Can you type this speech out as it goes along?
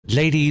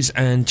Ladies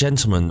and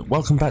gentlemen,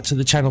 welcome back to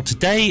the channel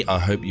today. I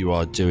hope you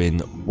are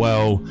doing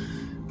well.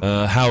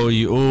 How are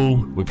you all?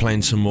 We're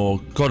playing some more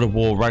God of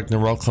War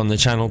Ragnarok on the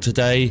channel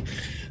today.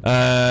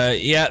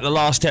 Yeah, the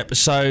last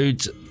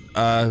episode,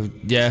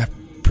 yeah,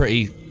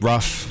 pretty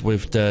rough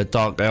with the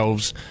Dark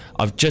Elves.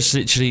 I've just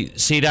literally,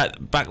 see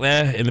that back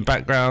there in the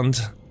background?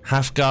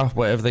 Hafga,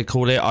 whatever they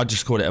call it. I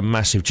just call it a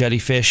massive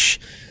jellyfish.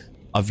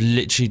 I've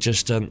literally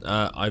just done,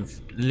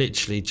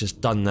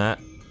 that.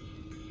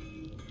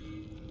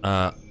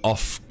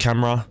 Off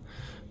camera,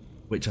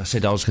 which I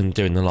said I was going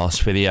to do in the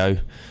last video,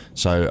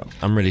 so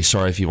I'm really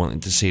sorry if you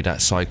wanted to see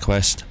that side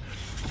quest.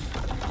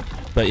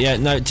 But yeah,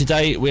 no,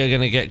 today we are going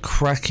to get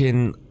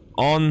cracking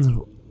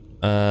on.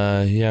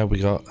 Yeah, we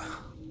got,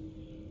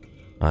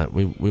 right,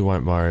 we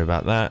won't worry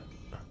about that,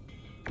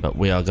 but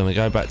we are going to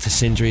go back to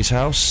Sindri's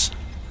house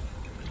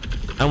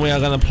and we are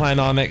going to plan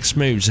our next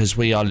moves as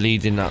we are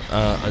leading up,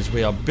 as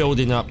we are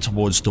building up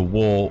towards the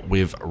war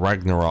with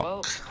Ragnarok.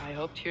 Well, I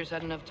hope Tyr's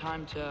had enough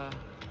time to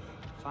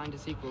find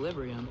its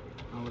equilibrium,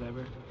 or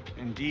whatever.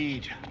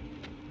 Indeed.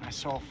 I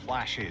saw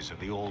flashes of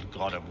the old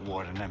god of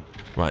war in him.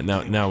 Right,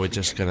 now we're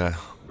just gonna...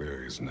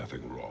 There is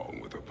nothing wrong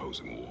with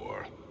opposing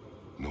war,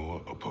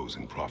 nor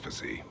opposing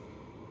prophecy.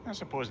 I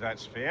suppose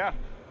that's fair.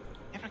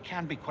 Never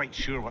can be quite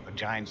sure what the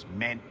giants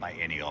meant by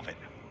any of it.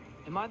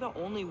 Am I the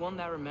only one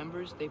that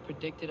remembers they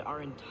predicted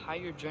our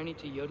entire journey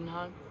to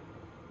Jotunheim?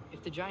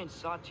 If the giants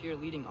saw Tyr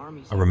leading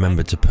armies... I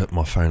remembered to put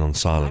my phone on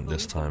silent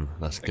this time.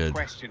 That's good. The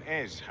question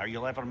is how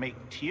you'll ever make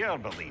Tyr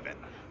believe it.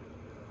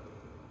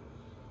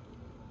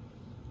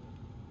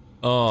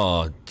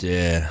 Oh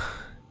dear.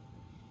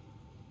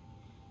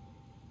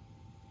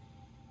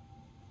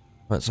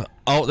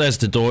 Oh, there's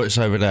the door. It's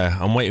over there.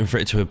 I'm waiting for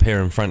it to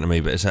appear in front of me,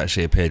 but it's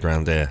actually appeared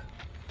round here.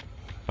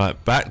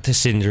 Right, back to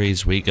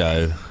Sindri's we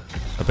go.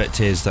 I bet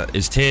Tyr's that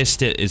is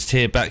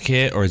Tyr back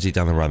here, or has he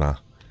done the runner?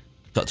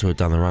 Got to have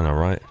done the runner,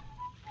 right?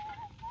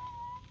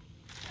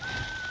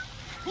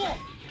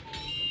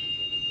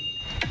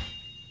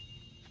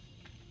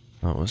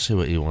 Right, we'll see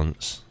what he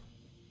wants.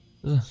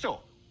 So,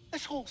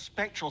 this whole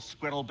spectral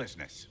squirrel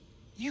business,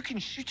 you can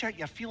shoot out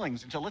your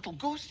feelings into little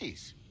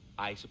ghosties.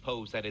 I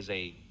suppose that is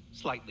a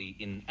slightly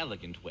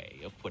inelegant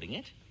way of putting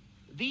it.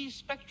 These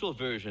spectral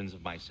versions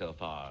of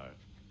myself are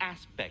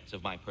aspects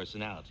of my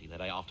personality that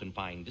I often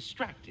find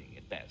distracting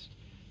at best.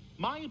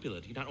 My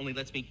ability not only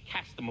lets me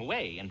cast them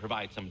away and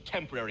provide some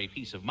temporary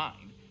peace of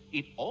mind,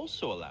 it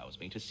also allows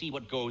me to see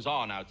what goes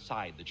on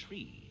outside the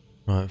tree.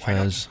 Right, Why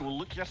don't Faz. you go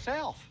look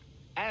yourself?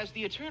 As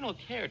the eternal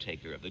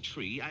caretaker of the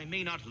tree, I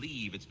may not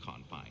leave its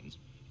confines.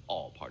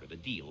 All part of the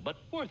deal, but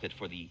worth it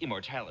for the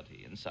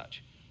immortality and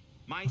such.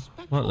 My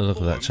spectral Like the look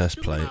of that form chest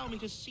still plate. allow me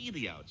to see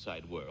the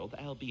outside world,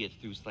 albeit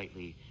through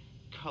slightly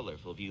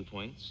colorful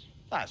viewpoints.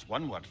 That's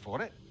one word for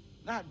it.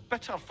 That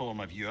bitter form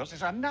of yours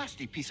is a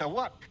nasty piece of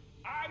work.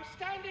 I'm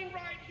standing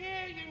right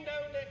here, you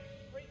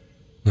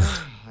know,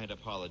 I'd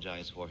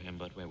apologize for him,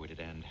 but where would it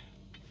end?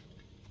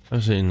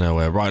 Absolutely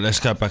nowhere. Right, let's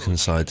go back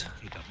inside.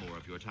 Take up more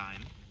of your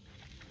time.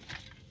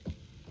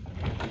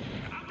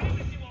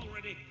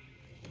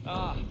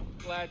 Ah,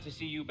 glad to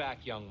see you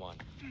back, young one.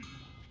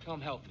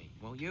 Come help me,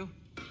 won't you?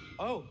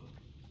 Oh,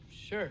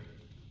 sure.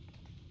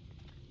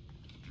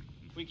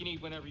 We can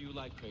eat whenever you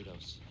like,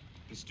 Kratos.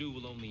 The stew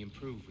will only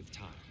improve with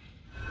time.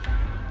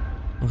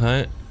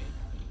 Okay.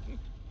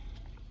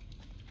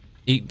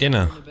 Eat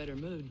dinner. In a better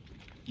mood.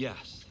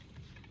 Yes.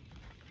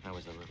 I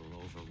was a little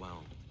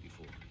overwhelmed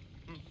before.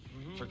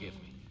 Forgive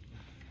me.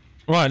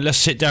 Right, let's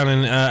sit down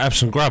and have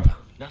some grub.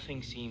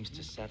 Nothing seems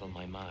to settle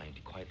my mind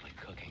quite like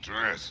cooking.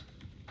 Atreus,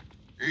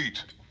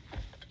 eat.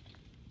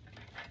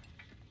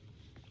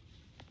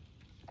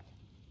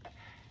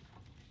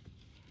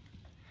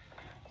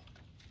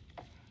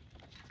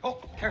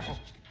 Oh, careful,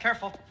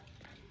 careful.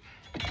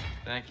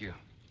 Thank you.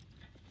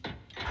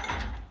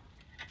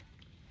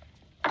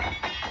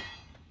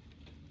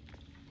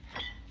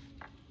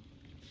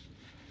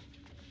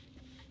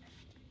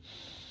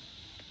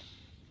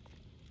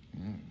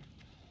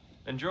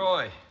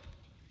 Enjoy.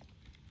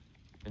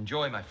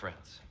 Enjoy, my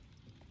friends.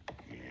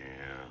 Yeah.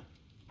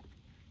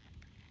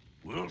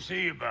 We'll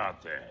see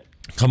about that.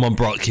 Come on,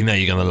 Brock, you know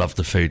you're gonna love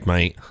the food,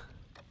 mate.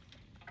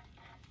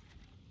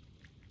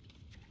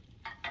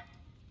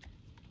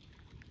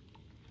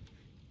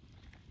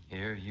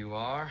 Here you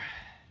are.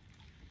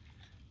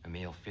 A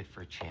meal fit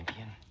for a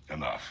champion.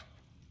 Enough.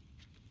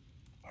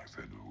 I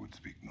said we would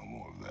speak no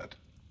more of that.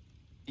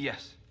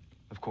 Yes,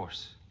 of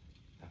course.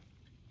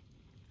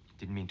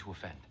 Didn't mean to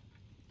offend.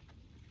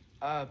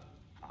 I'm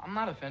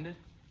not offended.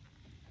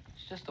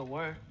 It's just a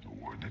word.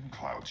 The word that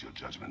clouds your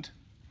judgment.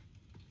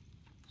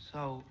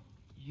 So,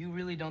 you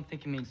really don't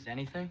think it means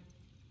anything?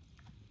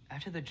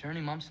 After the journey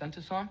Mom sent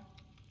us on?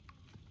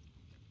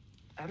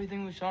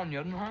 Everything we saw in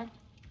Jotunheim?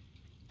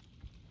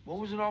 What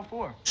was it all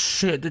for?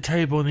 Sit at the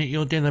table and eat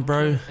your dinner,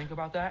 bro. Think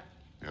about that?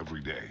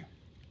 Every day.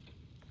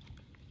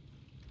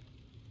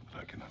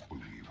 But I cannot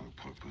believe her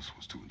purpose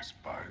was to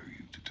inspire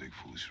you to take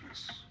foolish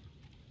risks.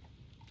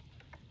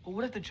 But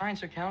what if the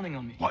giants are counting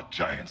on me? What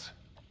giants?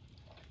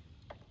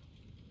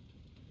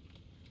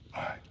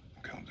 I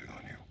am counting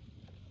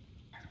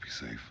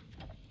safe,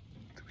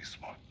 to be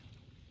smart.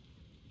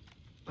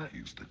 But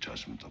Use the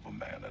judgment of a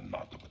man and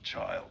not of a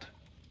child.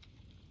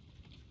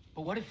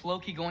 what if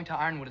Loki going to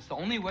Ironwood is the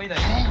only way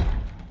that...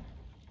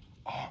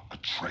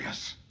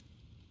 Atreus.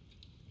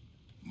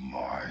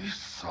 My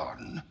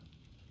son.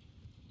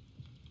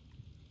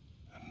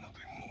 And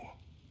nothing more.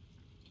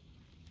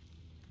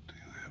 Do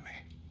you hear me?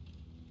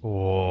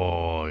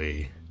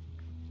 Boy.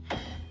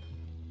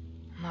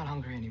 I'm not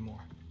hungry anymore.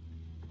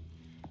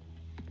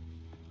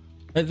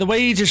 The way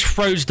he just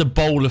throws the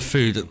bowl of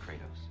food Kratos.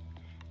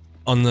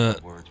 on the...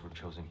 Words were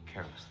chosen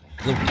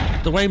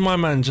carelessly. The way my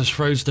man just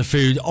throws the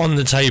food on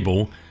the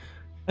table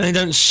and they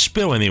don't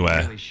spill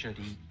anywhere. Really should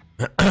eat.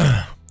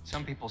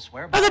 Some people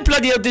swear by How the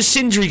bloody hell did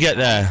Sindri get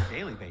there? on a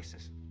daily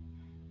basis.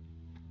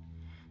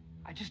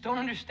 I just don't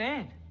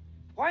understand.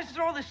 Why is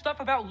there all this stuff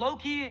about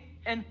Loki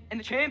and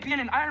the champion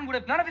and Ironwood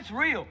if none of it's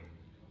real?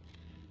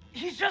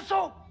 He's just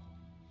so...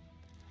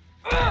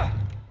 Ugh!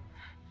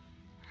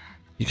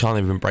 You can't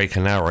even break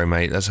an arrow,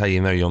 mate. That's how you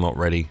know you're not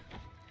ready.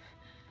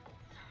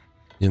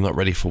 You're not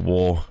ready for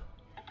war.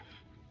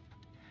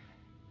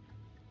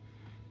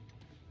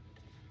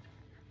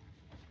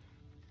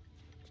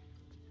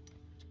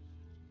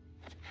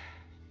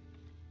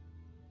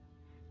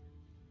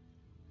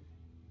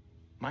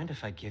 Mind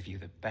if I give you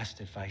the best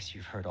advice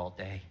you've heard all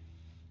day?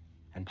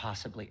 And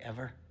possibly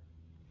ever?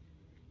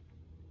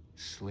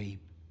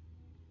 Sleep.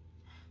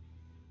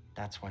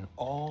 That's when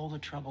all the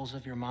troubles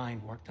of your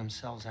mind work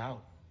themselves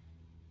out.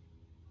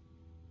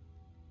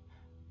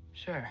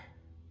 Sure.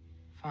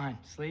 Fine.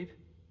 Sleep?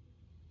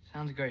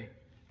 Sounds great.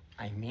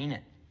 I mean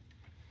it.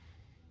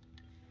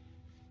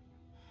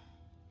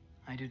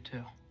 I do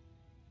too.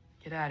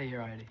 Get out of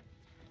here already.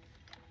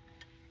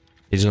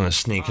 He's gonna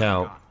sneak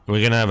out.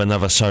 We're gonna have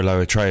another solo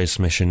Atreus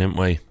mission, aren't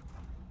we?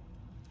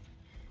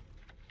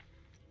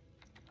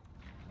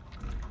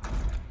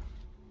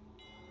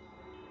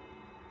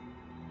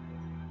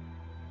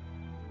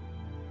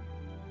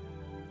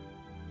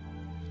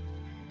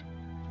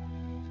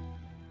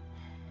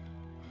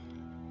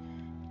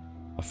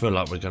 I feel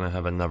like we're gonna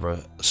have another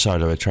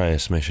solo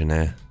Atreus mission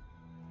here.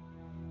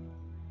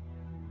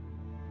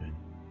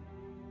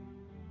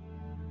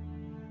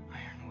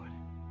 Ironwood.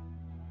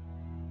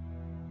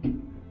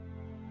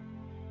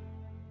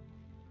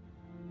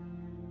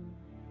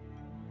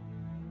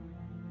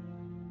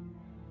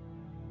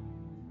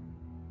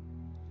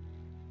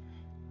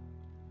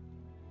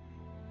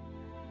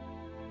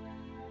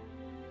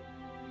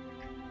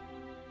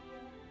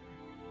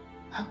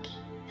 Loki.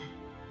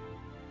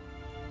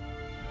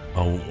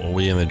 Oh, are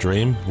we in a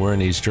dream? We're in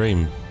his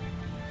dream.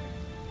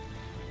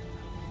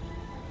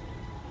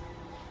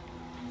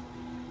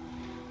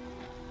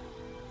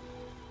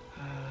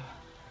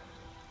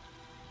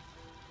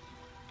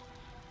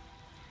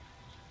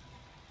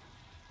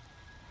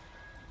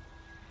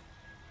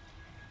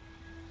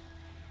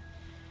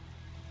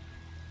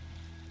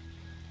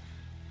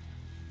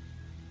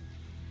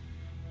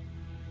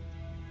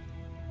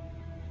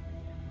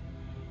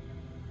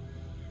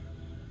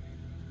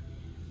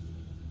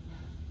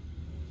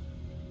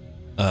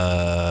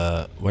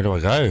 Where do I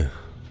go?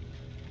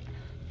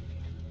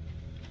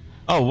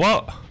 Oh,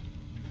 what?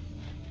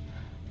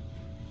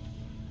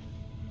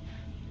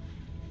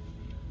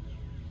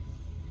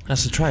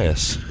 That's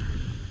Atreus.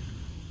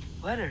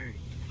 Letter.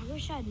 I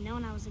wish I'd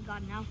known I was a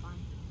god in Alfheim.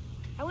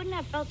 I wouldn't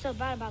have felt so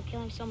bad about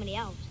killing so many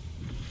elves.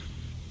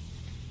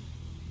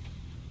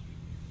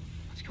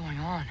 What's going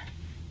on?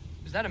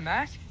 Was that a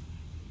mask?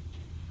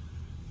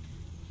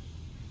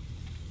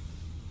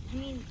 I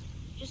mean,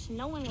 just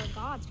knowing we're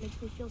gods makes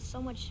me feel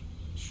so much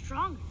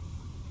stronger.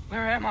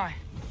 Where am I?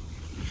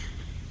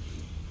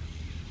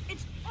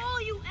 It's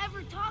all you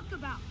ever talk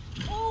about,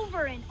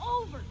 over and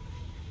over.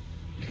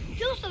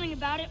 Do something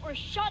about it or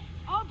shut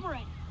up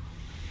already.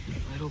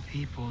 Little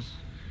people's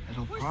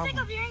little We're problems.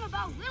 sick of hearing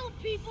about little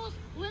people's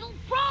little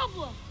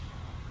problems.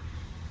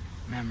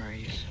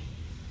 Memories.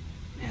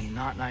 And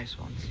not nice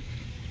ones.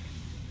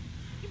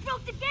 You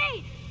broke the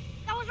gate.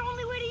 That was our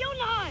only way to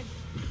Jotunheim.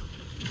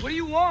 What do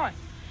you want?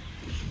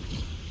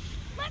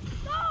 Let's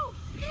go,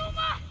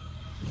 Numa.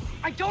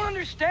 I don't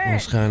understand.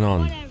 What's going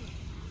on? Whatever.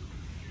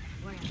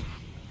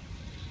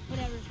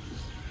 Whatever.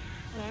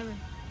 Whatever.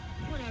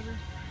 Whatever.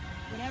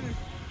 Whatever.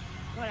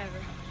 Whatever.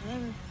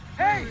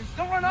 Hey,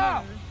 don't run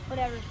off.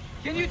 Whatever.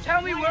 Can you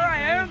tell me where I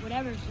am?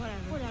 Whatever.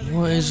 Whatever.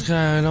 What is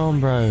going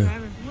on, bro?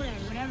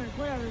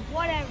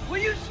 Whatever. Will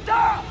you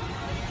stop?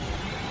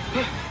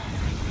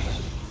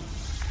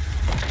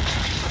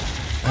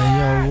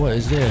 Hey, yo, what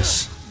is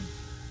this?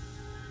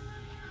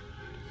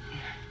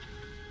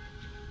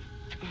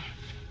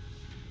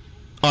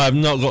 I have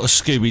not got a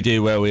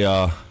Scooby-Doo where we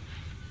are.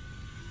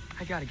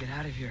 I gotta get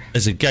out of here.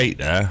 There's a gate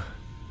there.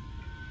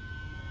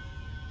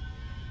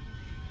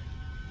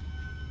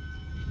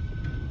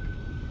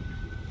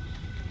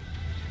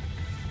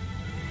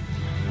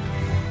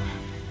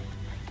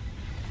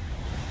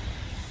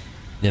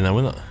 Yeah, no,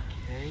 we're not.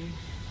 Okay.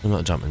 We're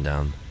not jumping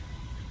down.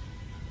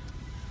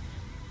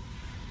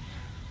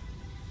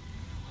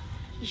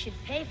 He should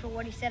pay for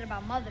what he said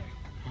about Mother.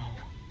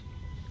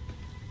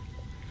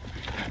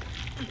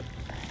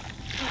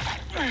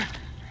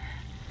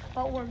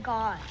 but we're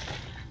gods.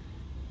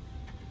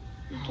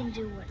 We can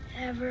do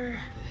whatever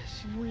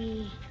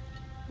we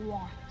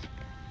want.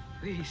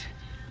 Please.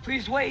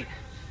 Please wait.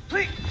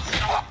 Please.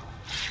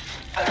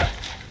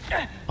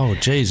 Oh,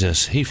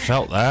 Jesus. He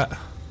felt that.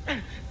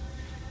 Why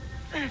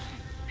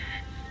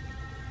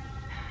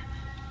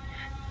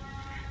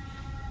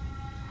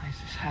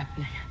is this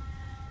happening?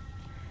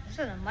 This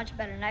is a much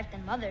better knife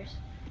than Mother's.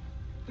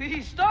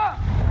 Please stop!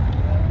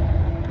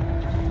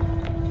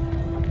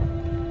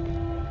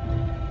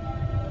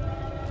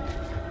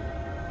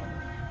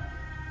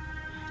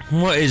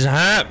 What is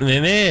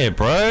happening here,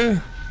 bro?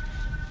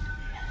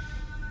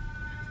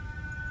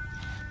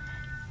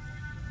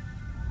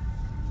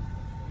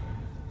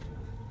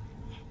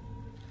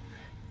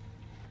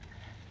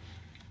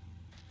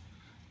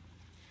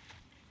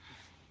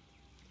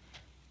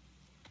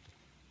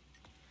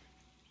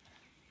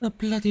 The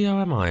bloody hell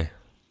am I?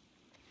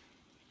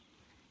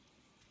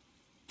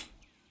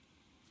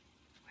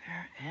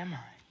 Where am I?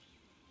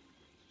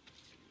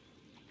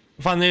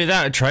 If I knew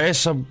that,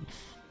 Atreus, I'd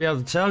be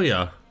able to tell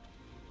you.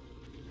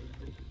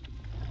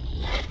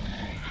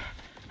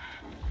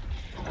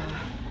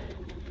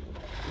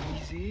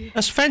 Easy.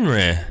 That's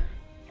Fenrir.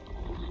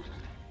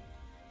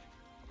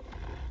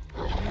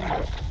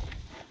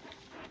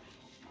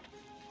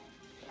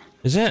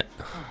 Is it?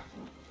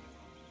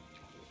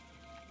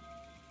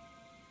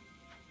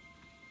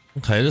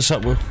 Okay, looks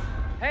like we're...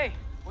 Hey,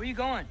 where you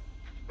going?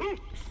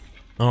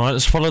 Alright,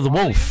 let's follow the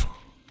wolf.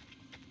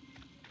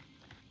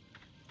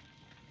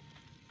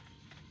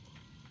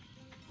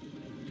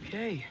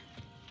 Okay.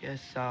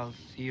 Guess I'll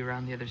see you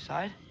around the other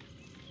side.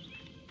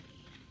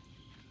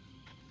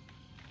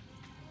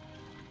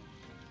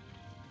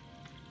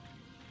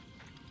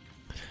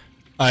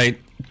 Hey,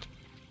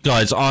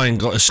 guys, I ain't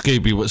got a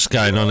Scooby what's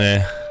going on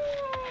here.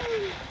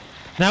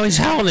 Now he's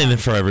howling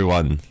for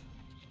everyone.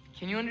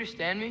 Can you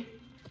understand me?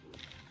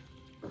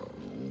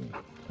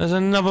 There's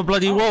another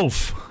bloody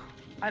wolf.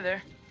 Hi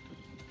there.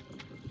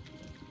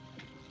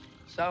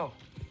 So,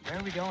 where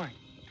are we going?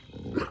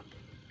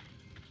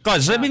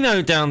 Guys, let me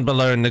know down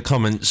below in the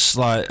comments,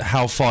 like,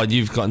 how far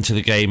you've gotten to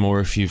the game or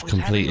if you've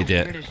completed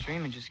it.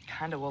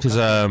 Because,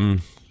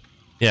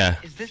 yeah.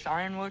 Is this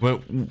Ironwood?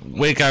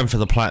 We're going for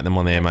the platinum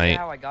on here, mate.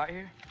 How I got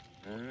here?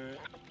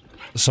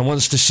 So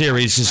once the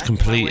series is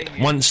complete, here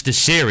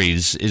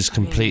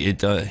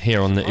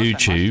here on the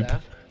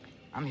YouTube,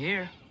 I'm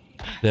here.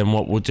 then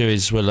what we'll do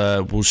is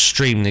we'll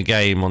stream the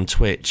game on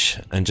Twitch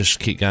and just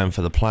keep going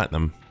for the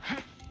platinum.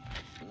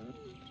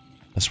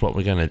 That's what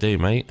we're gonna do,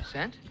 mate.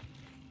 Scent?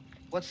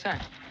 What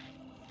scent?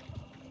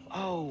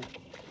 Oh,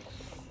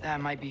 that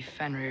might be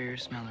Fenrir you're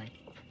smelling.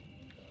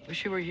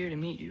 Wish you were here to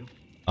meet you.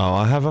 Oh,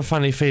 I have a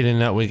funny feeling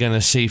that we're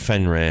gonna see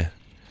Fenrir.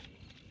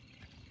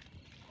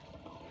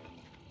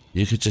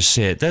 You could just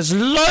see it. There's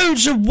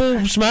loads of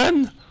wolves,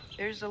 man!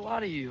 There's a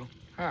lot of you,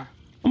 huh?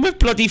 I'm with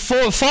bloody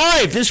 4 or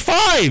 5! There's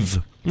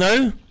 5!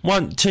 No?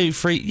 1, 2,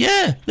 3.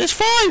 Yeah, there's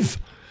 5!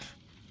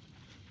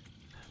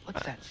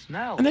 What's that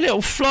smell? And a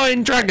little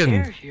flying dragon.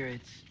 Air here,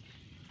 it's...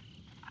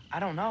 I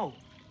don't know.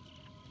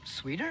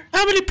 Sweeter?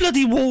 How many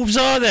bloody wolves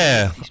are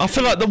there? I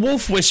feel like the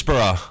wolf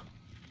whisperer.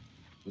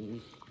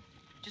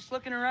 Just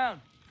looking around.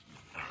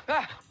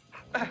 Ah.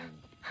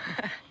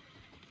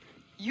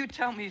 You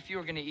tell me if you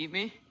were gonna eat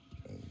me.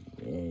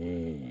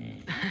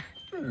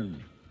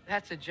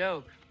 That's a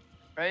joke,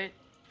 right?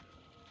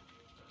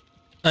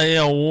 Hey,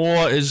 yo,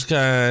 what is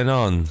going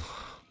on?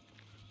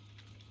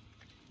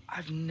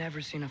 I've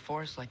never seen a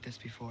forest like this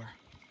before.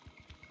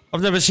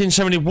 I've never seen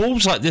so many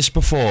wolves like this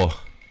before.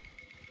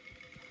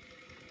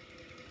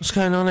 What's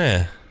going on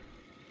here?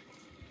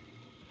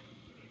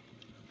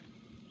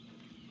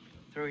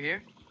 Through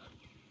here?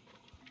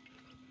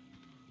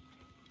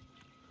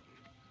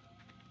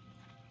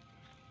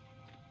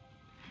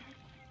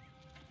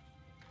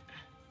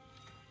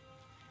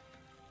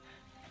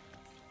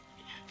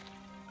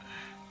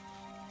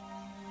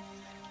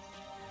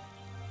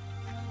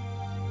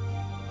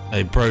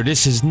 Hey, bro,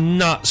 this is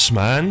nuts,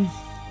 man.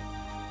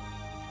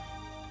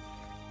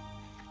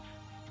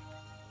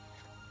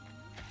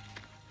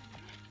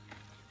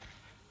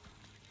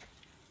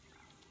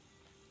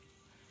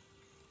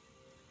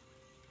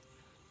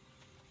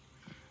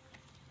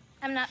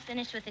 I'm not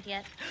finished with it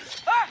yet.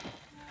 Ah!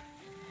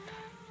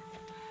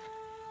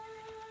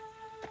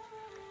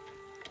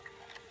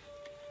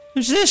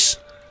 Who's this?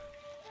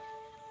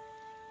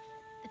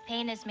 The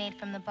paint is made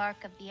from the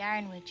bark of the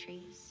ironwood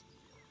trees.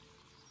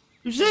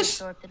 Who's They this?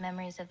 absorb the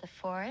memories of the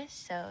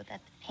forest so that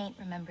the paint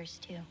remembers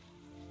too.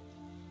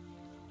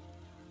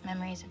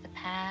 Memories of the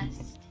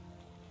past.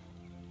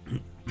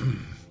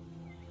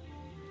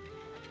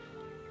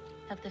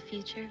 Of the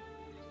future.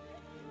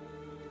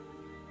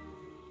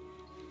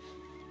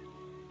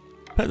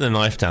 Put the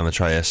knife down,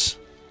 Atreus.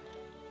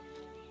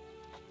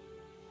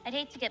 I'd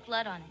hate to get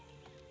blood on it.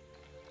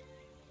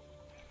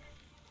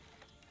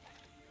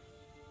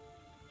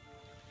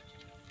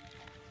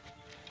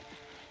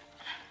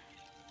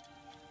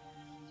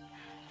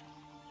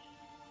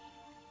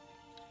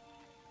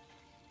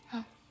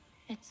 Oh,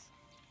 it's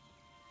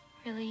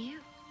really you.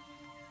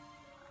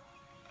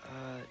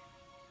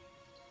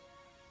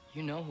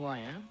 You know who I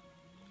am?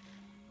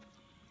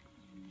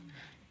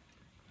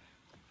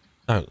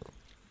 Oh.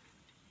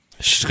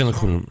 She's gonna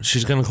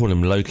call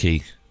him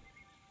Loki.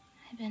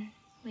 I've been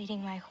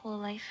waiting my whole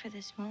life for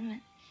this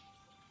moment.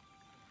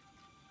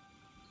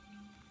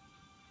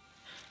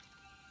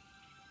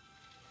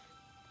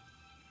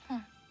 Huh.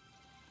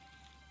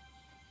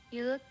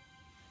 You look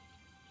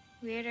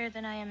weirder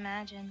than I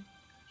imagined.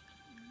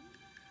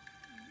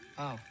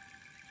 Oh.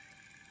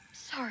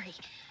 Sorry.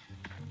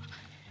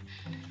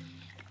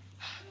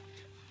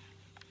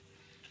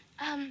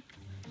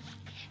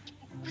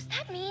 Was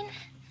that mean?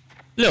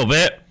 A little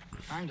bit.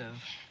 Kind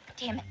of.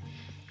 Damn it.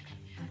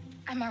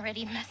 I'm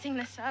already messing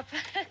this up.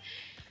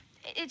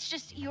 It's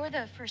just you're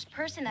the first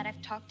person that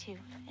I've talked to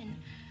in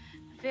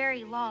a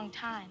very long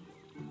time.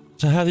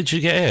 So how did you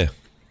get here?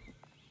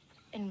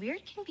 And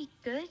weird can be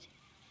good.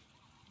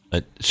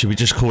 Should we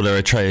just call her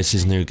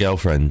Atreus' new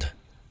girlfriend?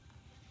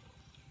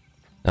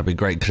 That'd be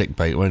great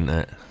clickbait, wouldn't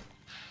it?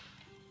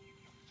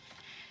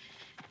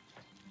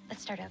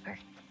 Let's start over.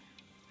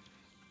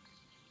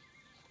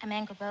 I'm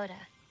Angraboda.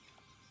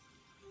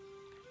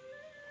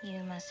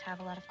 You must have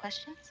a lot of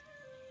questions?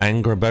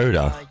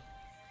 Angraboda?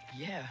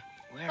 Yeah.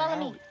 Where Follow are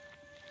me. we?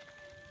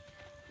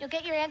 You'll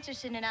get your answers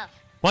soon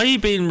enough. Why are you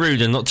being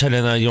rude and not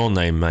telling her your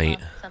name, mate?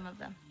 Well, some of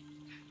them.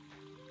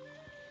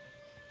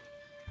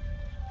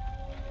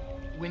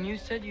 When you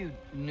said you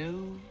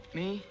knew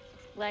me?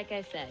 Like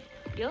I said,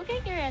 you'll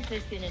get your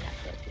answers soon enough,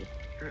 Loki.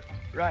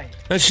 Right.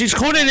 She's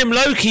calling him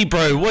Loki,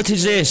 bro. What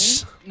is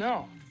this?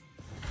 No.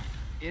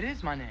 It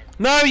is my name.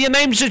 No, your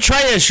name's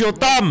Atreus. You're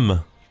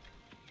dumb.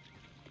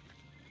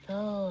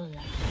 Oh.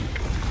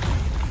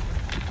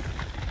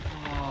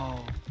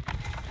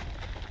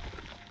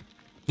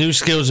 New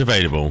skills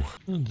available.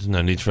 There's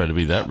no need for her to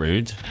be that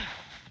rude.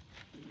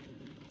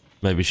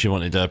 Maybe she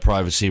wanted her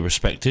privacy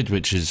respected,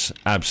 which is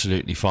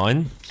absolutely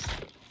fine.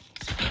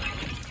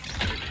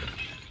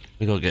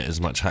 We gotta get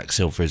as much hack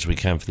silver as we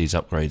can for these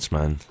upgrades,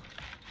 man.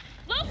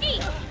 Loki!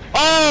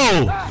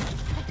 Oh!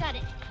 I've got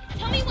it.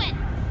 Tell me when.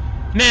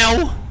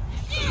 Now!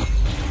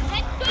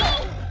 Let's go!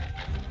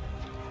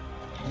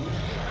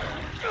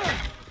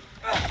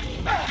 I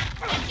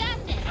got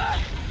this.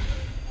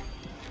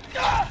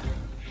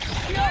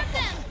 Absorb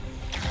them.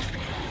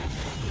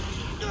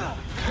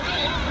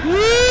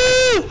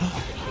 Woo!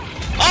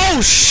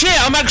 Oh shit,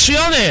 I'm actually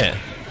on it!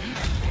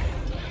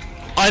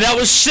 Oh, that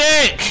was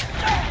sick!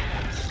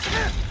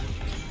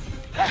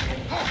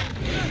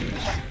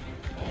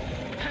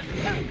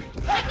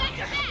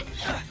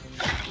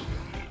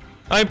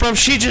 Oh, bro,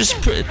 she's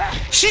just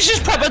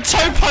proper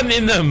toe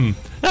punting them.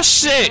 That's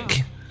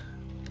sick.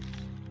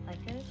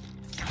 Like this?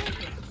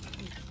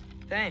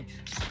 Thanks.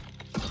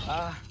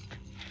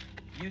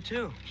 You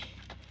too.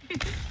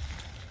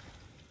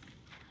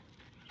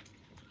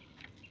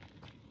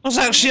 I was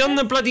actually on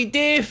the bloody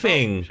deer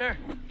thing. Sure.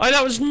 Oh,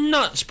 that was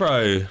nuts,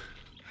 bro.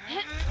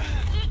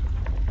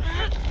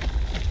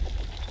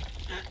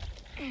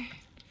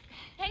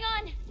 Hang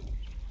on.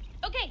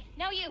 Okay,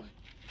 now you.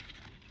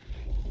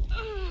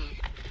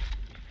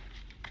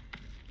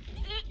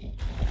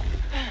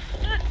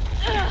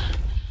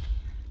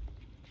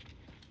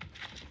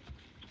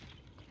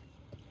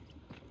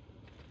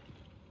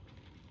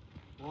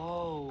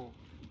 Whoa.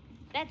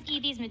 That's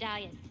Evie's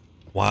medallion.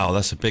 Wow,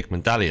 that's a big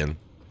medallion.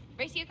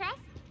 Race you across?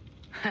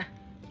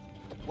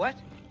 What?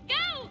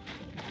 Go!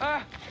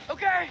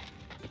 Okay.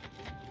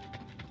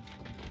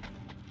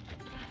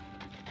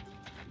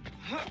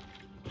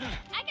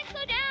 I can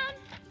slow down.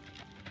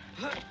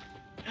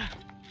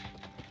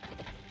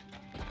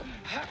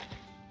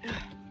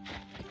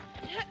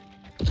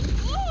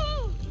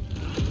 Woo!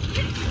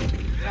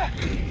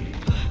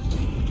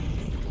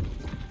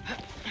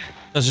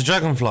 There's a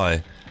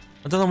dragonfly.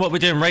 I don't know what we're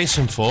doing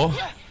racing for.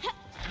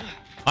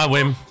 I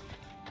win.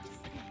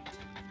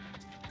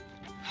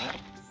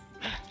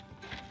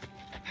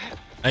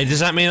 Hey, does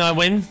that mean I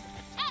win?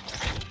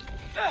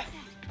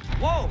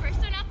 Whoa. First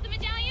one off the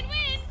medallion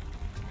wins.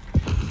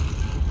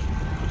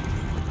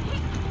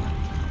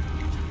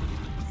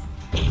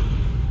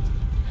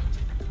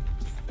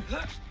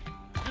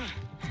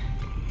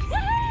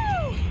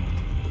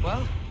 Woohoo!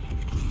 Well,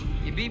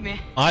 you beat me.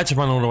 I had to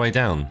run all the way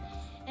down.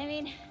 I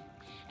mean,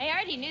 I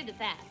already knew the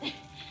path. It's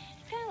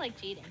kind of like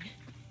cheating.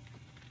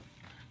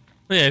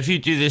 But yeah, if you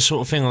do this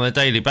sort of thing on a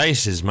daily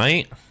basis,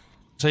 mate.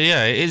 So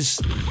yeah, it is.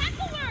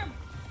 Tackle worm!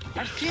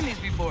 I've seen these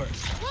before.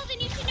 Well, then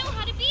you should know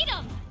how to beat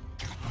them.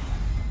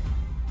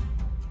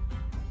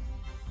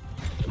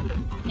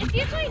 It's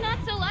usually not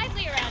so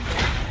lively around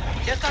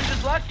here. Guess I'm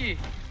just lucky.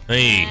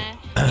 Hey.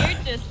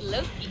 You're just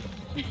Loki.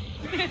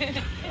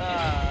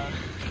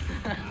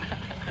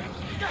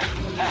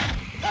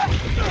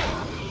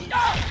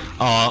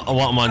 Oh,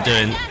 what am I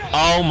doing?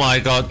 Oh my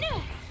god.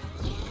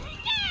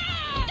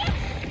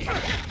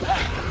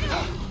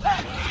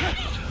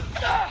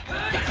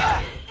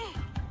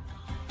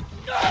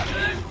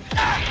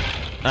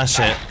 That's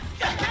it.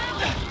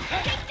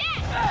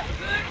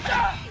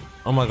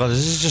 Oh my god,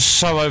 this is just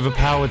so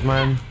overpowered,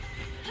 man.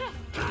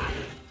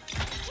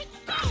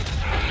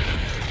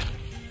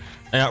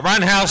 Yeah,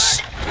 roundhouse.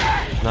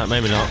 No,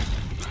 maybe not.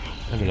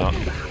 Maybe not. A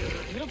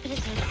little bit of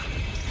this.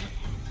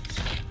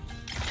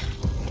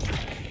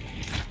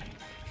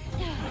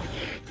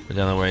 I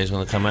don't know where he's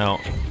gonna come out.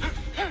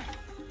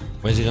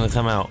 Where's he gonna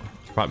come out?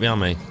 Right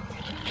behind me.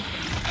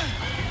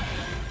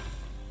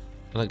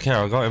 I don't care,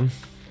 I got him.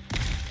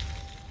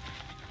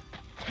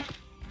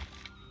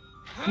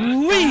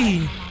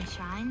 Whee!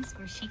 Shrines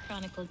where she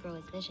chronicled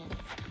Groa's visions.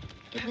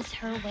 It was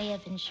her way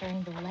of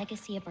ensuring the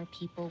legacy of our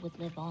people would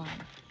live on,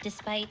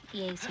 despite the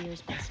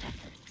Æsir's best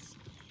efforts.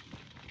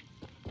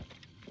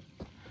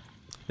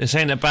 This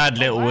ain't a bad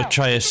little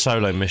Atreus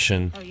solo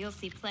mission. Oh, you'll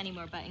see plenty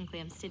more button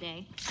clamps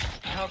today.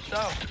 I hope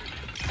so.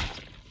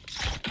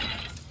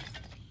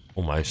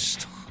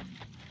 Almost.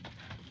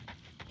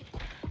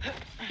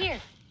 Here.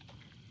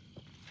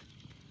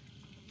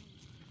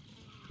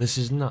 This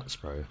is nuts,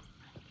 bro.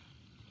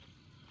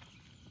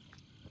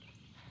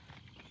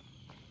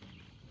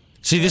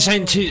 See, this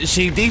ain't too.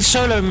 See, these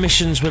solo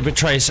missions with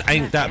Atreus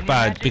ain't that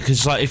bad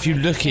because, like, if you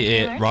look at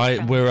it,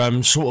 right,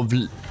 we're sort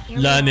of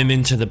learning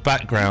into the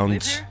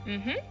background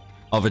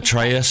of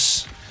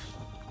Atreus.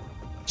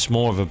 It's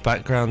more of a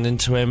background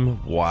into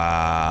him.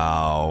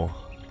 Wow.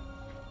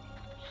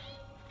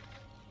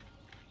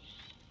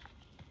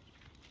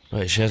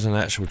 Wait, she has an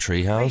actual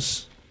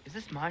treehouse? Is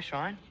this my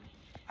shrine?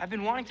 I've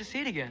been wanting to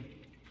see it again.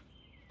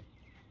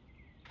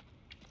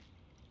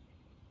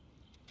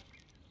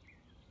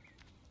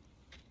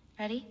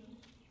 Ready?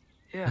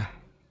 Yeah,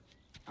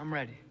 I'm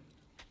ready.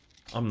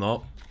 I'm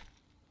not.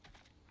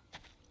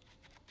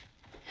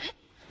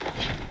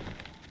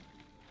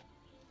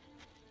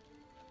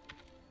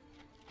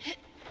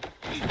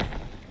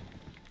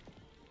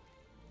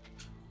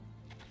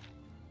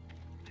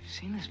 I've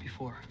seen this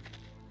before.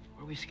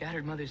 Where we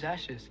scattered Mother's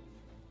ashes.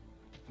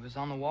 It was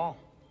on the wall.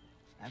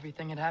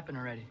 Everything had happened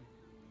already.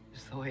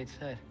 Just the way it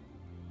said.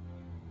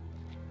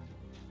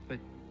 But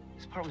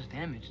this part was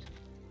damaged.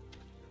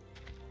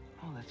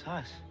 Oh, that's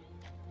us.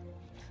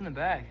 It's in the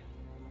bag.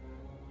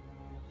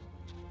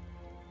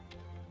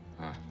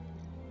 Huh.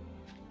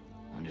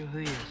 Wonder who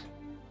he is.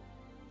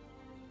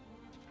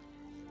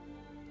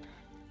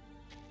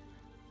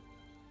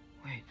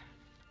 Wait.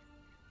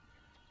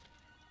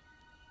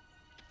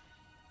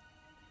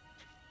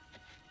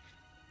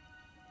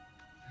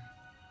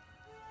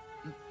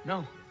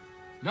 No.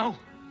 No!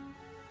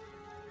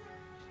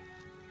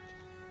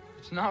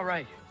 It's not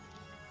right.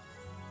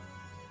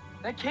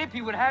 That can't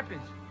be what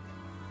happens.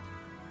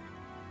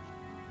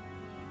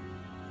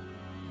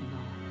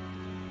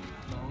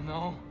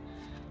 No.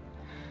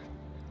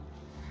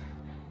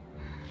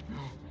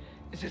 No.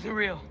 This isn't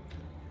real.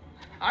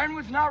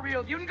 Ironwood's not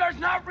real. Ungar's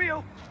not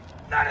real.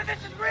 None of this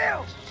is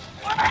real!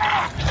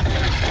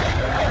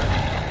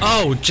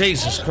 Oh,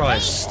 Jesus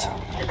Christ.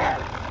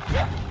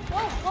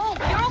 Whoa,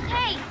 you're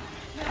okay.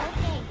 You're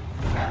okay.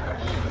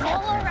 It's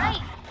all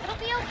right. It'll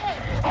be okay.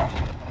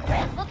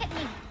 Look at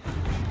me.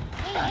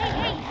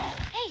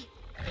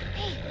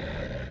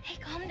 Hey,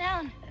 calm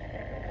down.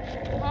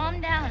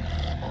 Calm down.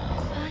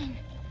 It's fine.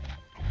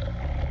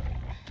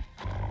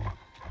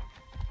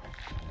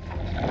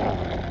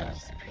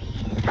 Just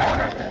breathe.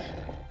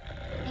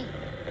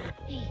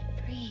 Hey,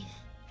 breathe.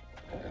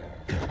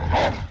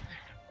 Good.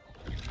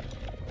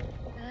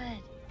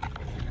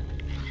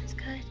 That's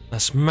good.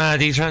 That's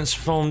mad, he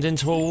transformed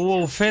into a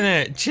wolf,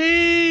 innit?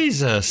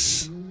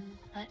 Jesus!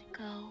 Let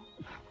go.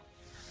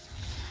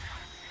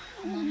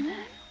 Come on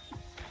back.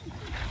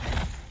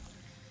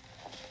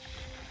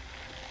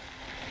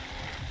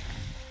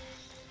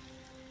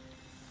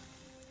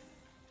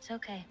 It's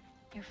okay.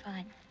 You're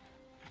fine.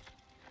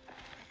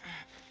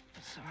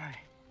 Sorry.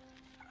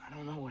 I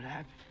don't know what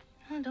happened.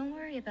 Oh, don't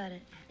worry about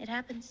it. It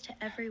happens to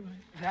everyone.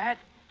 That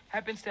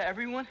happens to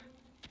everyone?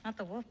 Not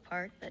the wolf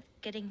part, but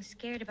getting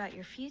scared about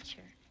your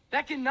future.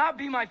 That cannot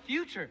be my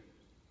future.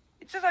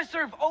 It says I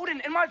serve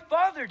Odin and my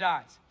father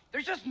dies.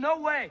 There's just no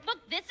way.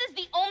 Look, this is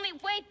the only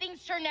way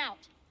things turn out.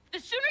 The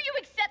sooner you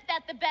accept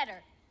that, the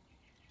better.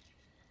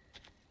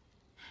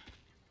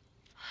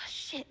 Oh,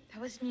 shit,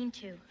 that was mean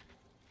too.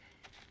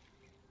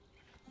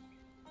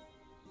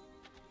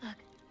 Look.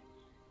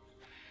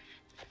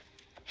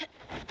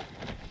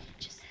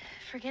 Just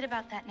forget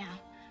about that now.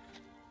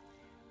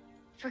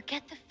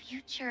 Forget the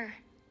future.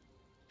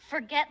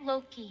 Forget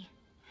Loki.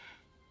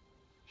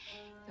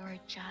 You're a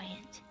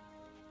giant.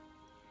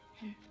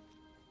 And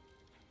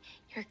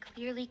you're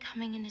clearly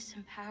coming into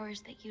some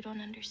powers that you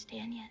don't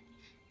understand yet.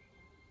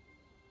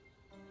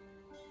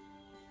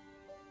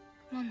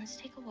 Come on, let's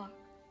take a walk.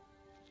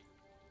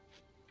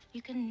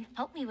 You can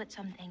help me with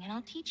something and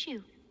I'll teach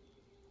you.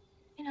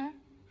 You know,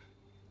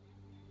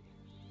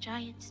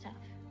 giant stuff.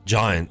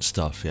 Giant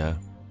stuff, yeah.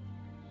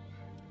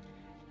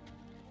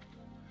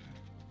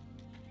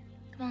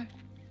 Come on.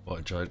 What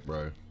a joke,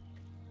 bro.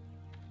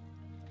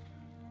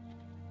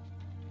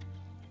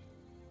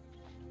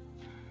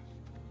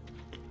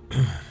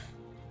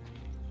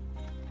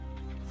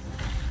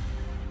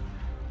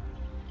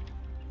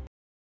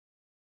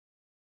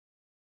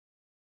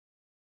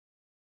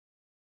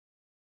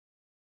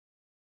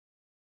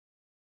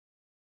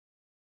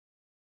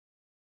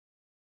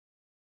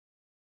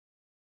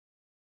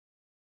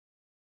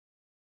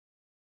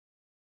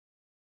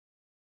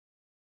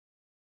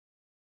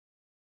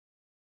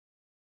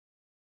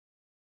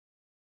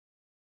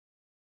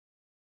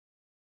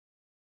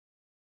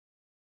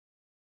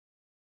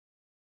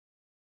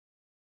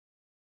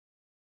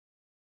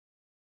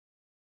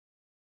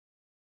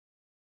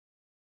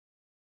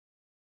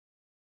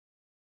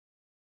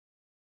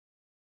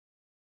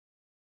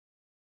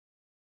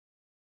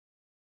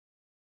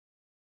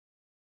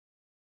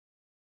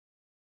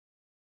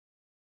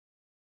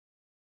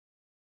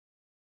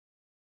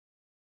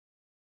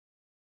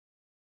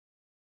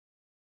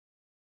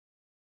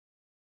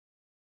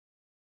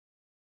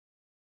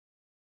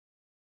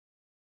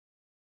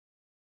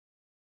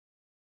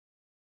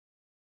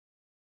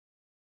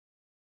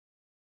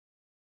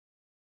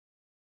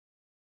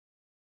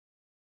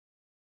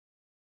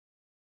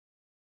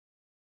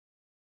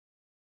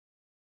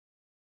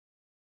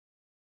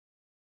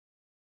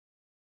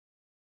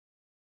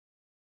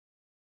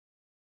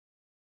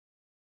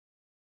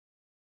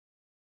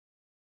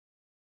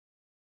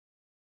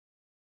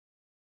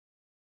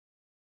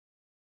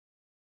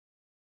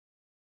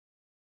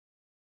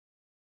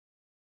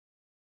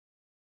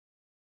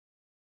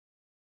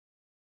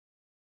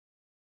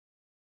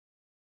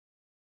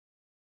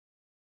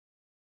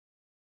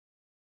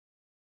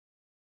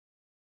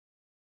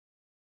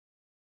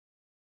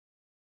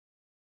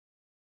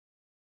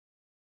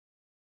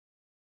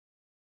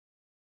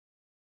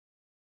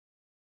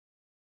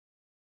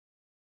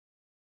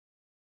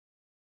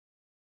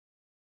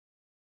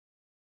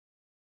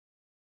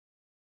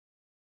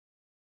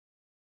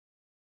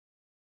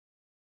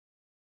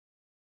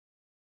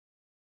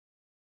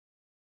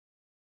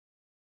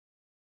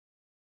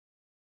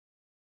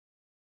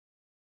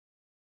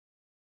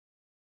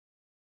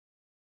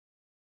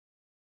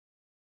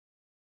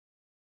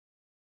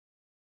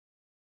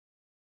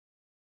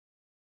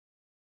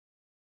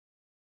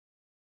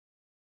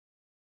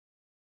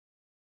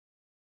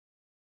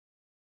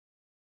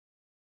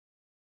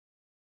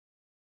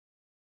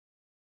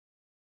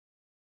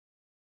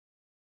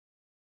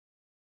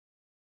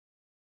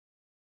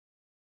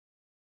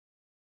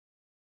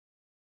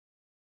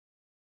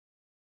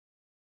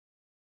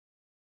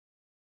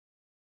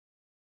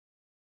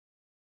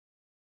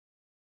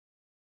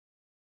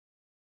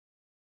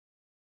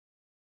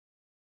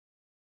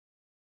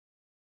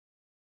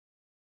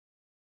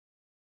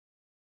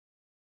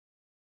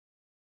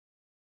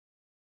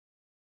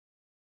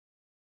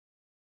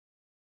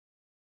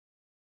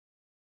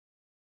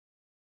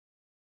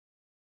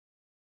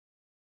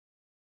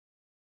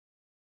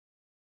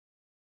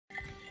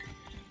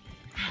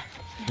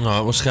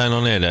 Alright, what's going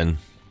on here then?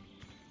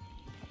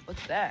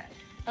 What's that?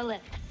 A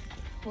lift.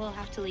 We'll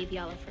have to leave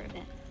Yala for a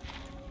bit.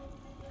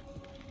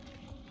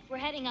 We're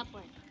heading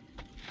upward.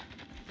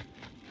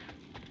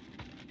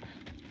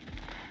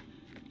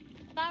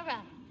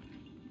 Bara.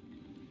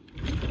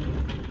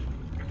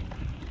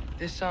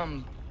 This,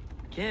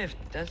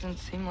 gift doesn't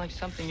seem like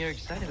something you're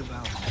excited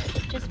about.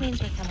 Just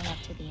means we're coming up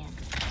to the end.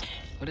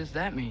 What does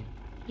that mean?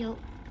 You'll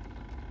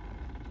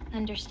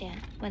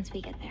understand once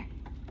we get there.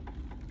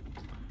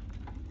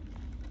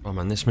 Oh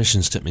man, this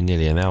mission's took me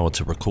nearly an hour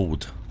to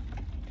record.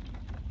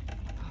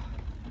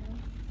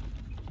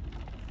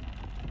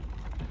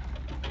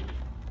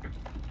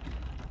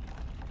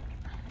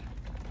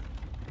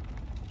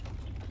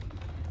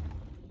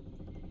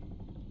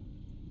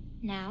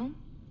 Now,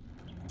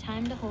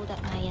 time to hold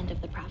up my end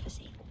of the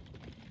prophecy.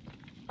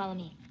 Follow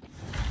me.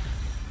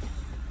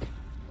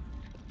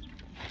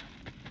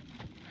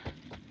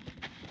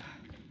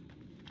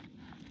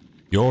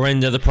 Your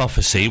end of the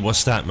prophecy?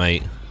 What's that,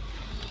 mate?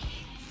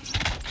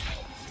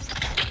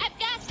 I've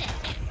got this.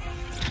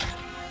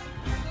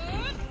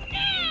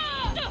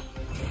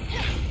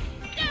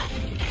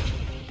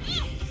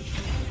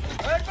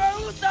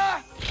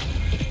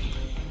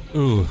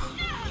 Ooh.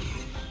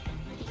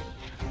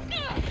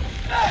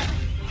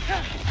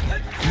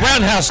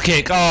 Roundhouse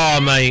kick. Oh,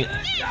 mate.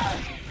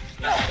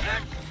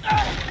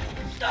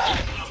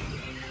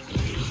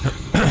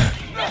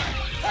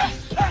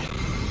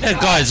 Yeah,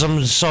 guys,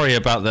 I'm sorry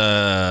about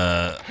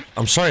the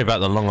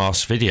long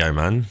ass video,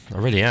 man. I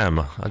really am.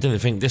 I didn't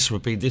think this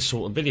would be this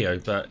sort of video,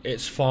 but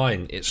it's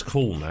fine. It's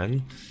cool,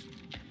 man.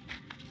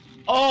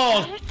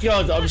 Oh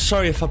god, I'm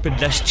sorry if I've been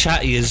less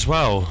chatty as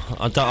well.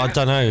 I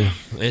don't know.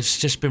 It's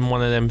just been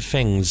one of them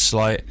things.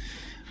 Like,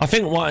 I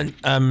think what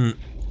oh,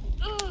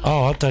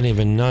 I don't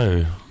even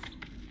know.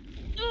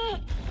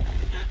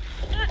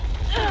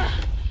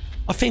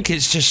 I think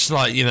it's just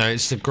like, you know,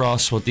 it's the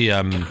grass or the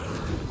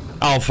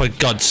oh, for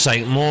God's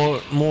sake, more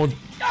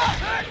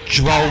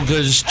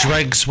Drolgas,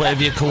 dregs,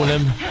 whatever you call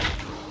them.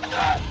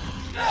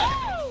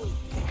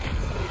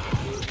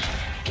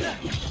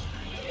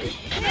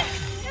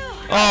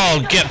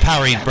 Oh, get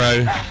parried,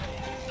 bro.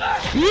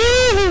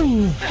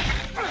 Woo!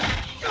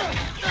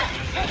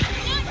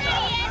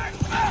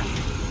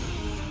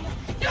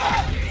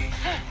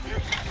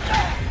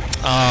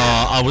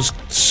 I was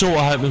sort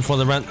of hoping for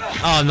the rant.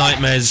 Oh,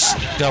 nightmares.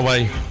 Go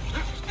away.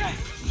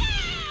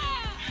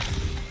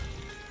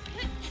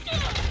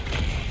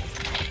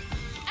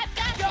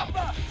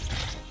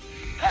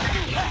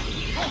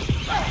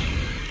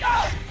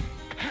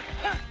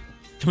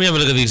 Can we have a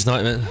look at these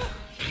nightmares?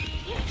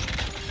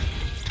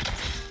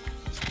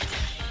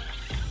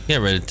 Get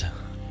rid.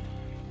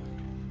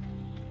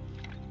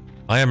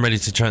 I am ready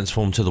to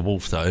transform to the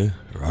wolf, though.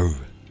 Row.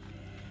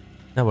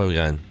 Now where are we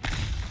going?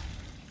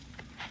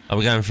 Are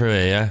we going through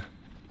here,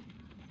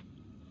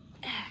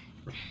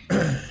 yeah?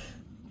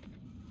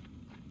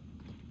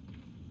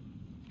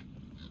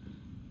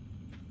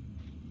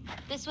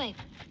 This way.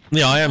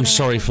 Yeah, I am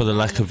sorry for the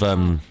lack of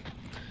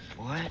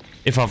What?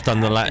 if I've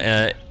done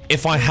the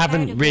if I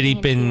haven't really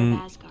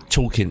been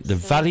talking. The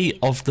Valley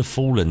of the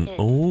Fallen.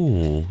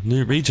 Oh,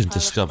 new region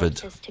discovered.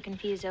 To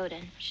confuse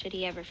Odin, should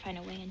he ever find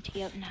a way into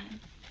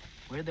Jotunheim.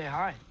 Where'd they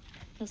hide?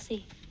 You'll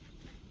see.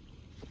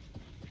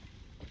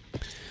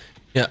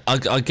 Yeah,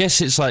 I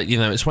guess it's like, you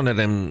know, it's one of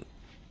them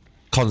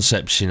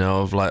concepts, you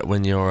know, of like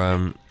when you're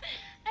I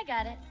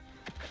got it.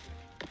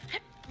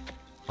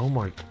 oh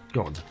my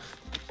god.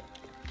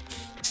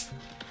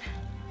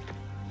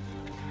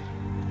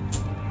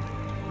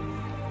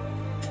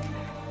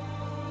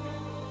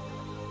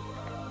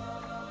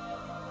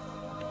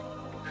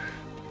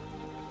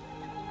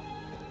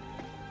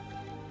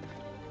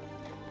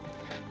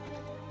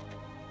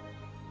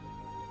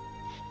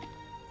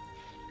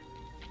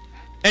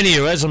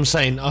 Anyway, as I'm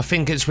saying, I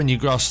think it's when you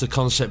grasp the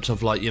concept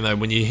of, like, you know,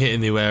 when you hit a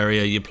new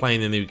area, you're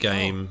playing a new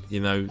game, you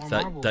know,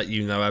 that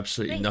you know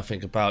absolutely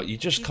nothing about. You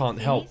just can't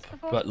help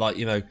but, like,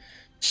 you know,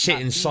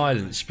 sit in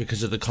silence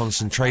because of the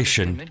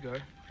concentration.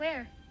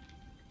 Where?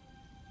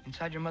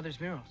 Inside your mother's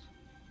murals.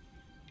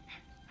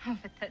 Oh,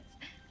 but that's...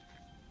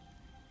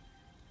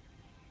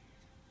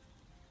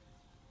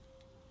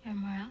 There are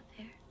more out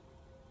there.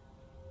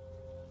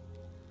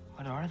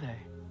 What are they?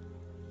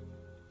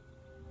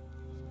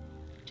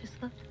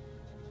 Just look.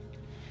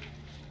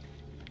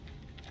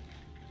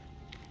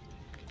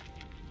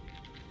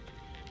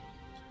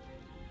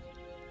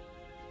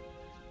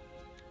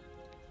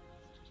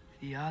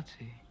 The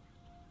Yahtzee.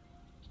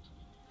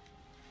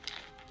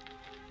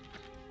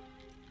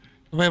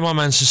 The way my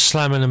man's just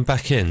slamming them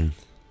back in.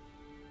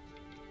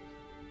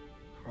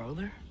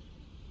 Roller?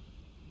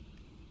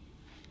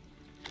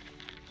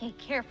 Hey,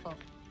 careful.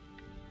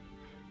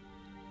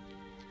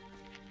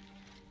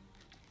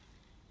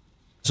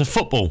 It's a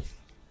football.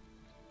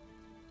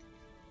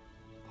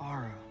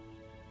 Bara.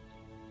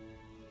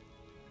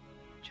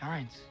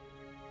 Giants.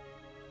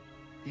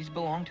 These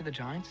belong to the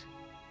Giants?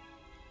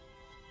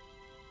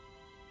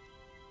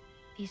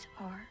 These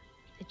are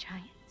the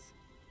Giants.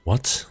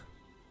 What?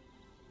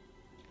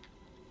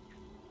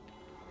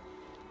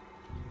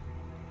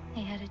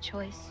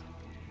 choice.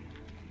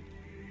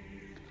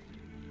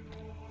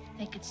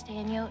 They could stay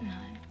in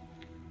Jotunheim,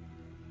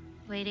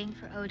 waiting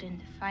for Odin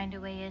to find a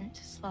way in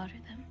to slaughter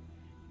them.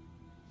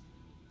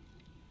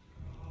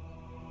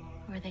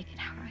 Or they could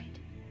hide.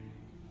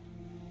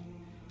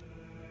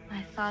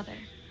 My father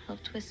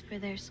helped whisper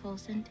their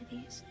souls into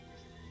these.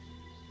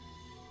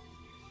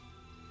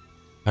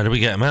 How do we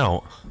get him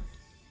out?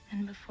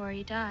 And before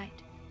he died,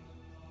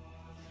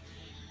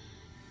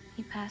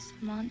 he passed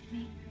them on to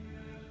me.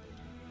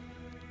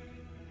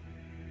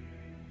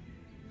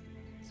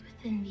 It's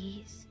within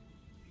these.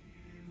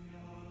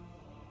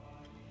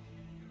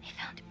 They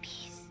found a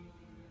peace.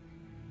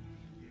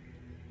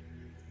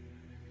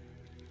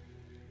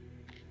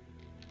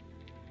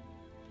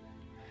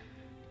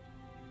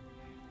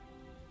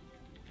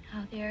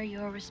 Now they are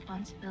your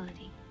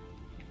responsibility.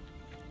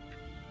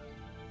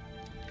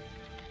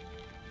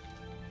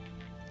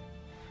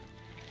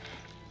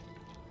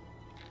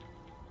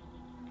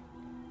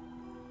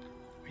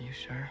 Are you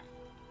sure?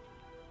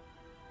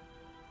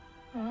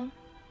 Well,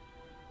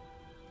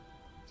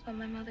 that's what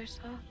my mother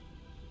saw.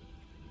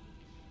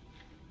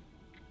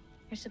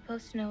 You're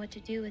supposed to know what to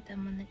do with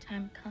them when the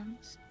time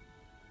comes.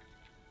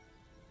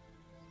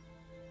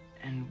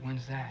 And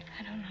when's that?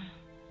 I don't know.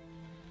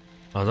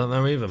 I don't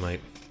know either,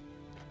 mate.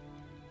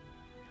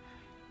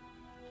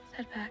 Let's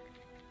head back.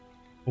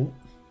 Oh.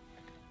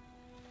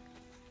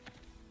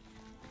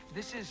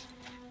 This is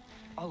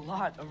a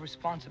lot of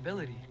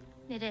responsibility.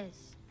 It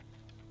is.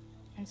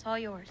 And it's all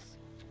yours.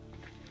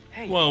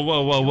 Hey. Whoa,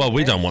 whoa, whoa, whoa.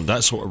 We don't want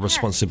that sort of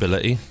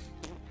responsibility.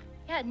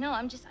 Yeah, no,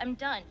 I'm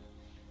done.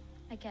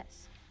 I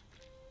guess.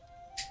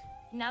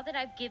 Now that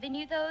I've given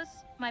you those,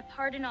 my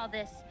part in all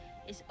this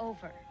is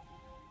over.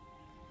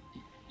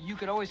 You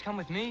could always come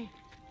with me.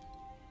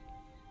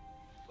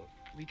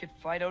 We could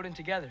fight Odin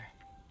together.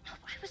 If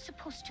I was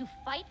supposed to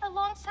fight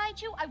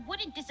alongside you, I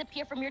wouldn't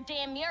disappear from your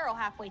damn mural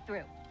halfway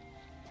through.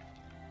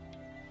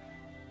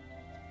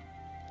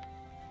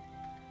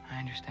 I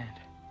understand.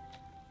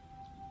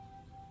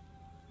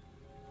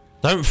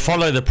 Don't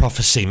follow the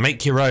prophecy.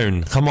 Make your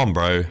own. Come on,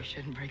 bro. We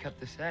shouldn't break up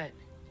the set.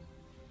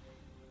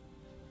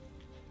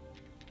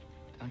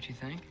 Don't you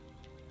think?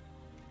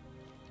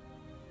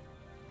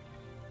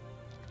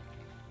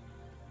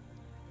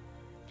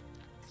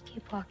 Let's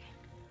keep walking.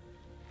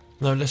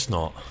 No, let's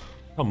not.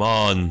 Come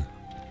on.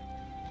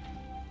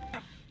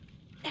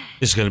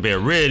 This is going to be a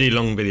really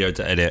long video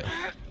to edit.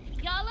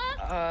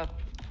 Yala?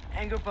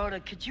 Angerboda,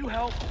 could you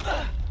help?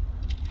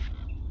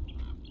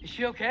 Is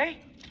she okay?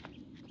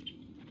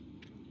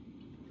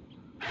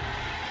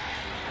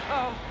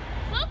 Oh.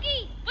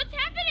 Loki, what's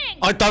happening?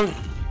 I don't...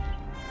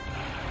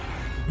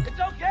 It's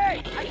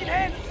okay. I can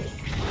handle it.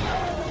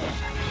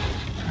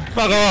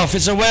 Fuck off,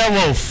 it's a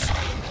werewolf.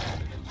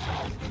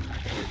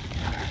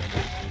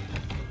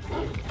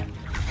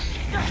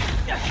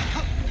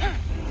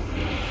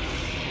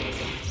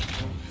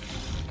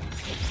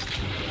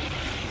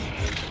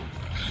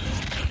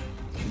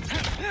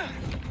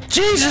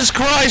 Jesus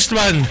Christ,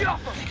 man!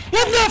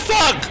 What the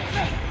fuck?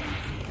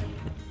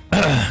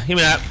 Give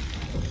me that.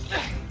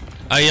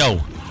 Hey, yo.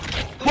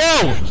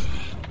 Whoa!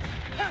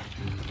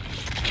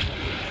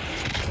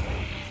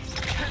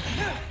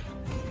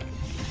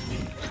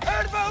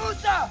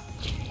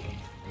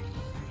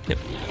 Yep.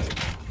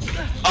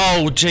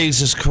 Oh,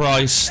 Jesus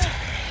Christ.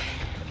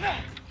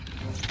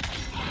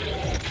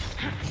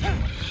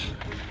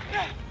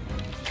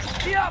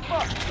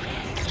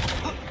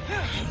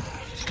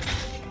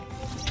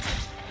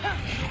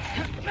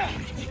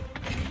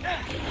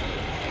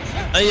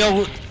 Hey,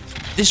 yo.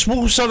 This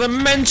wolf's on a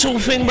mental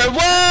thing, bro.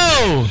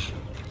 Whoa!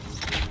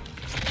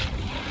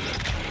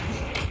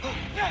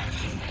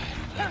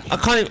 I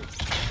can't even...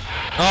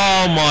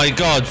 Oh my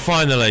God,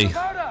 finally.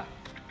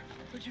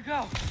 Where'd you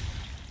go?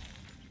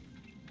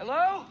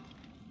 Hello?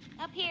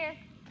 Up here.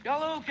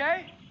 Y'all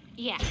okay?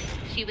 Yeah,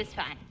 she was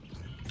fine.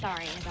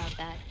 Sorry about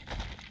that.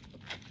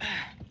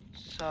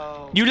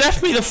 So... You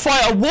left me to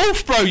fight a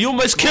wolf, bro. You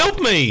almost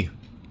killed me.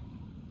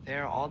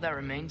 They're all that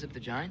remains of the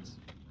giants?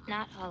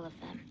 Not all of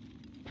them.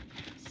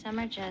 Some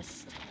are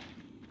just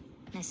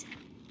missing.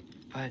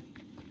 But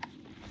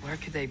where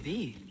could they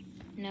be?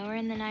 Nowhere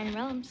in the 9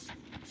 realms,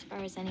 as far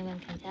as anyone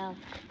can tell.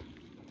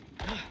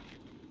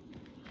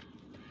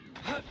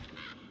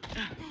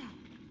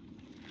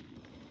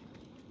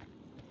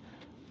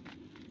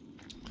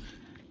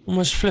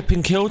 Almost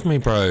flipping killed me,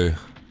 bro.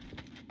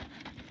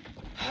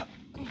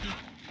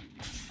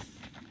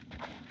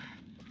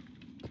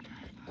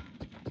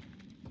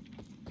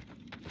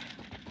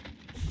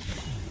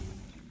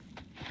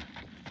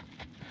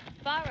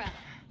 Farah!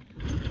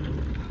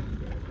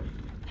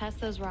 Past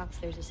those rocks,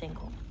 there's a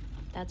sinkhole.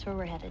 That's where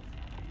we're headed.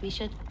 We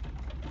should...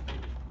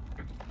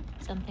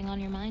 Something on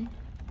your mind?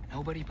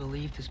 Nobody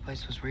believed this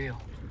place was real.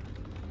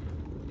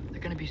 They're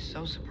gonna be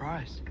so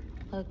surprised.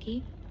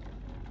 Loki,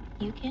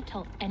 you can't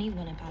tell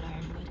anyone about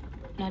Ironwood.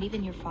 Not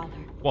even your father.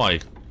 Why?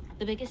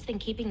 The biggest thing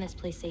keeping this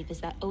place safe is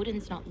that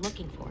Odin's not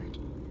looking for it.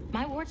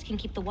 My wards can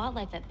keep the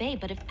wildlife at bay,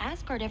 but if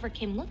Asgard ever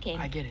came looking...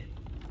 I get it.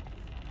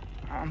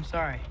 I'm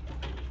sorry.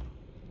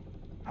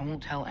 I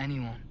won't tell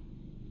anyone.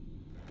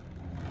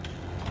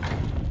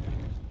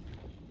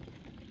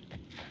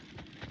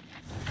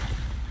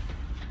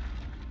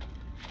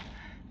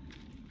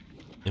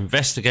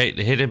 Investigate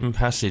the hidden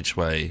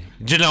passageway.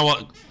 Do you know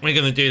what? We're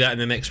going to do that in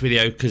the next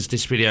video because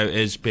this video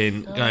has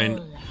been going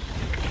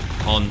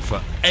on for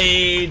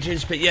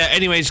ages. But yeah,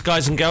 anyways,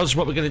 guys and girls,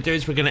 what we're going to do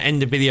is we're going to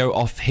end the video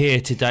off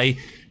here today.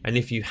 And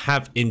if you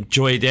have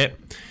enjoyed it,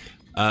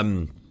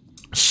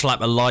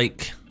 slap a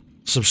like,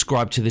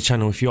 subscribe to the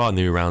channel if you are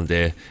new around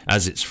here,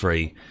 as it's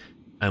free.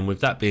 And with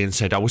that being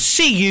said, I will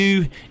see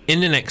you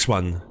in the next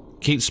one.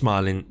 Keep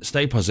smiling,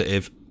 stay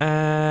positive,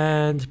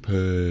 and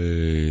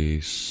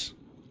peace.